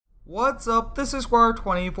What's up, this is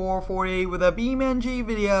Square2448 with a BeamNG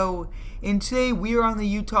video, and today we are on the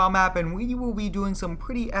Utah map and we will be doing some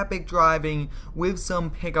pretty epic driving with some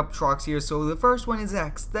pickup trucks here. So the first one is an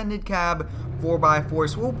extended cab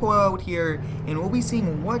 4x4, so we'll pull out here and we'll be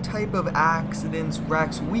seeing what type of accidents,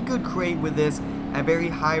 wrecks we could create with this at very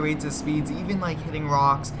high rates of speeds, even like hitting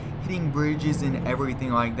rocks, hitting bridges and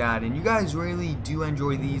everything like that. And you guys really do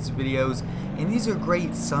enjoy these videos, and these are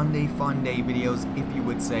great Sunday fun day videos, if you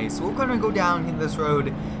would say. So we're gonna go down in this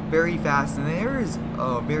road very fast, and there is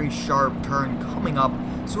a very sharp turn coming up,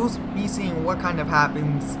 so we'll be seeing what kind of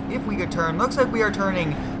happens if we could turn. Looks like we are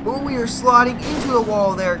turning, but we are sliding into the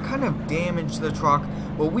wall there, kind of damaged the truck,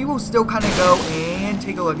 but we will still kind of go and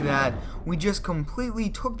take a look at that. We just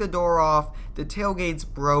completely took the door off, the tailgates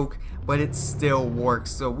broke, but it still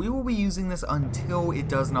works. So we will be using this until it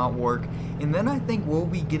does not work, and then I think we'll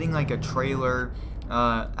be getting like a trailer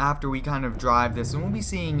after we kind of drive this, and we'll be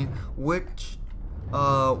seeing which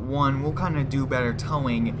one will kind of do better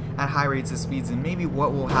towing at high rates of speeds and maybe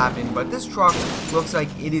what will happen. But this truck looks like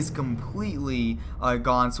it is completely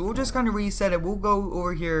gone, so we'll just kind of reset it. We'll go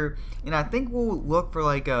over here and I think we'll look for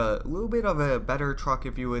like a little bit of a better truck,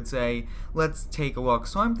 if you would say. Let's take a look.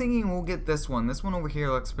 So I'm thinking we'll get this one over here.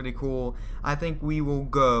 Looks pretty cool. I think we will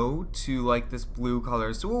go to like this blue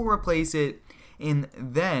color, so we'll replace it. And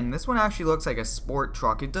then this one actually looks like a sport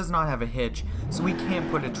truck. It does not have a hitch, so we can't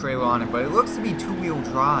put a trailer on it, but it looks to be two-wheel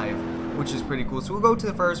drive, which is pretty cool. So we'll go to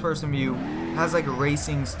the first person view. It has like a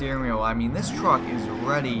racing steering wheel. I mean, this truck is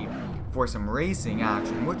ready for some racing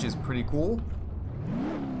action, which is pretty cool.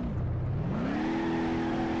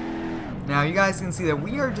 Now you guys can see that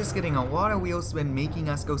we are just getting a lot of wheel spin, making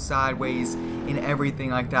us go sideways and everything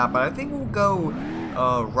like that. But I think we'll go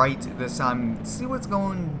right this time, see what's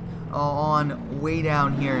going on way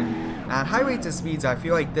down here. And at high rates of speeds, I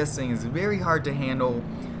feel like this thing is very hard to handle.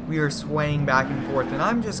 We are swaying back and forth, and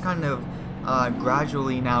I'm just kind of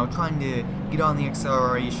gradually now trying to get on the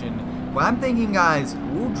acceleration. But I'm thinking, guys,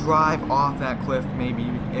 we'll drive off that cliff maybe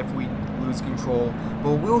if we lose control,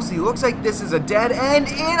 but we'll see. Looks like this is a dead end,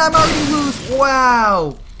 and I'm already loose.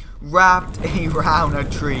 Wow, wrapped around a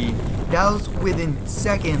tree. That was within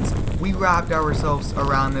seconds. We wrapped ourselves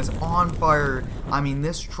around this, on fire. I mean,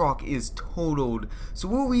 this truck is totaled. So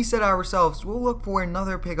we'll reset ourselves. We'll look for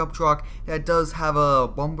another pickup truck that does have a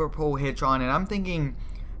bumper pull hitch on it. I'm thinking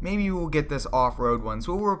maybe we'll get this off-road one,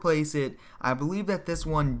 so we'll replace it. I believe that this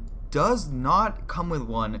one does not come with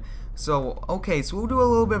one. So, okay, so we'll do a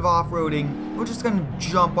little bit of off-roading. We're just gonna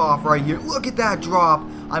jump off right here. Look at that drop.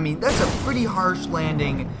 I mean, that's a pretty harsh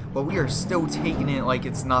landing, but we are still taking it like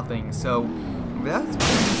it's nothing. So, that's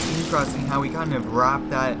pretty interesting how we kind of wrapped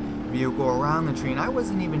that vehicle around the tree, and I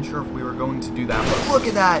wasn't even sure if we were going to do that. But look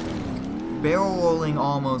at that. Barrel rolling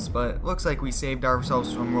almost, but looks like we saved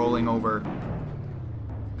ourselves from rolling over.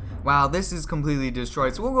 Wow, this is completely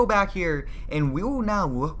destroyed. So we'll go back here and we will now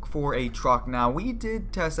look for a truck. Now, we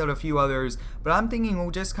did test out a few others, but I'm thinking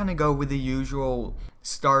we'll just kind of go with the usual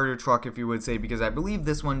starter truck, if you would say, because I believe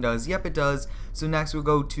this one does. Yep, it does. So next we'll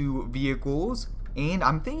go to vehicles, and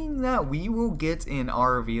I'm thinking that we will get an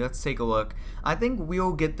RV. Let's take a look. I think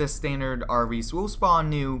we'll get the standard RV. So we'll spawn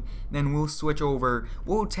new, then we'll switch over,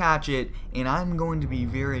 we'll attach it, and I'm going to be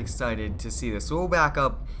very excited to see this. So we'll back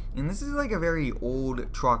up. And this is like a very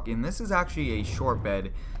old truck, and this is actually a short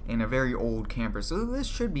bed and a very old camper, so this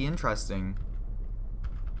should be interesting.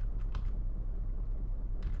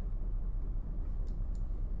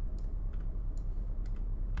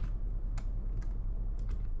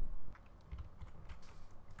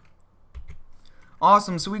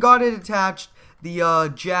 Awesome, so we got it attached.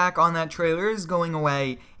 The jack on that trailer is going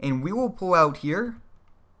away, and we will pull out here.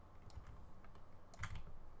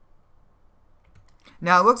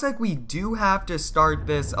 Now, it looks like we do have to start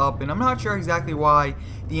this up, and I'm not sure exactly why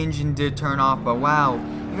the engine did turn off, but wow,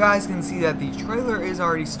 you guys can see that the trailer is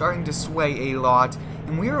already starting to sway a lot,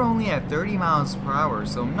 and we are only at 30 miles per hour,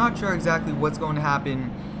 so I'm not sure exactly what's going to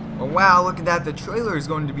happen. But wow, look at that, the trailer is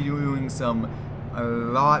going to be doing a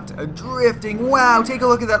lot of drifting. Wow, take a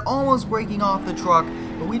look at that, almost breaking off the truck,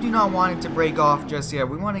 but we do not want it to break off just yet.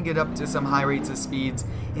 We want to get up to some high rates of speeds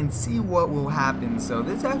and see what will happen. So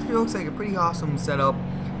this actually looks like a pretty awesome setup.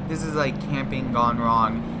 This is like camping gone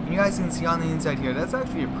wrong, and you guys can see on the inside here, that's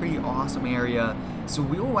actually a pretty awesome area. So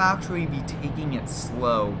we will actually be taking it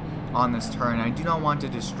slow. on this turn. I do not want to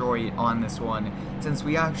destroy it on this one, since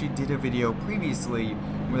we actually did a video previously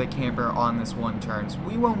with a camper on this one turn. So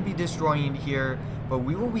we won't be destroying it here, but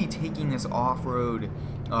we will be taking this off-road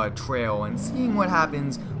trail and seeing what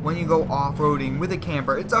happens when you go off-roading with a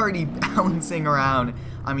camper. It's already bouncing around.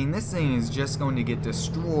 I mean, this thing is just going to get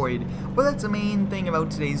destroyed, but that's the main thing about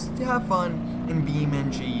today's, to have fun in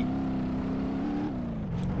BeamNG.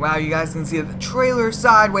 Wow, you guys can see that the trailer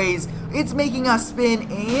sideways, it's making us spin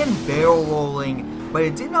and barrel rolling, but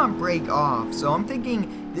it did not break off. So I'm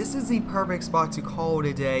thinking this is the perfect spot to call it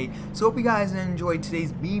a day. So hope you guys enjoyed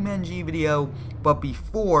today's BeamNG video, but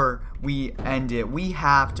before we end it, we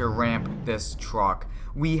have to ramp this truck.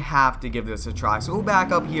 We have to give this a try. So we'll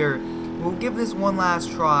back up here, we'll give this one last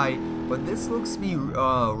try, but this looks to be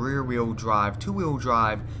rear-wheel drive, two-wheel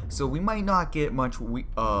drive, so we might not get much, we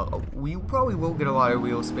probably will get a lot of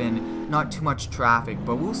wheel spin, not too much traffic,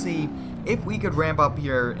 but we'll see if we could ramp up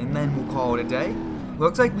here, and then we'll call it a day.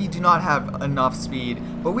 Looks like we do not have enough speed,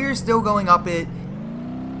 but we are still going up it.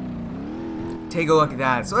 Take a look at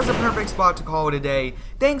that. So that's a perfect spot to call it a day.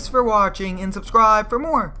 Thanks for watching, and subscribe for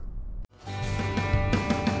more.